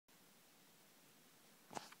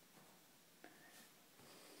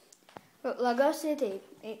Lego City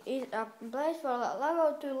is a place for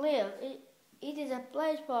Lego to live. It is a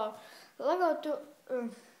place for Lego to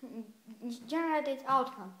generate its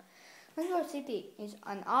outcome. Lego City is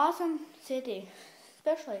an awesome city,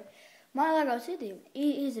 especially my Lego City. It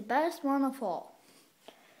is the best one of all.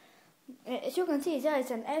 As you can see, there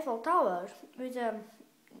is an Eiffel Tower with a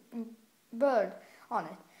bird on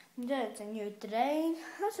it. There is a new train,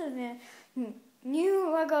 also the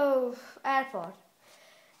new Lego airport.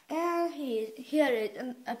 And here is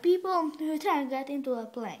people who try to get into a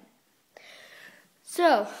plane.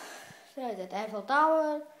 So, there is the Eiffel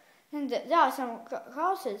Tower, and there are some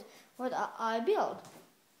houses what I built.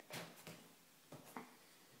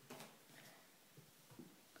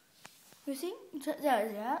 You see, there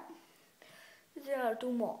is that. There are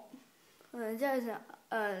two more. There is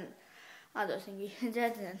another thing.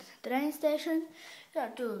 There is a train station. There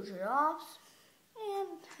are two giraffes and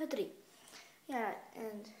a tree. Yeah,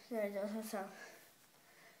 and there is also some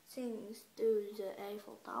things to the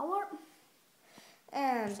Eiffel Tower.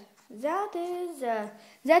 And that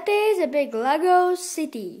is a big Lego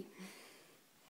city.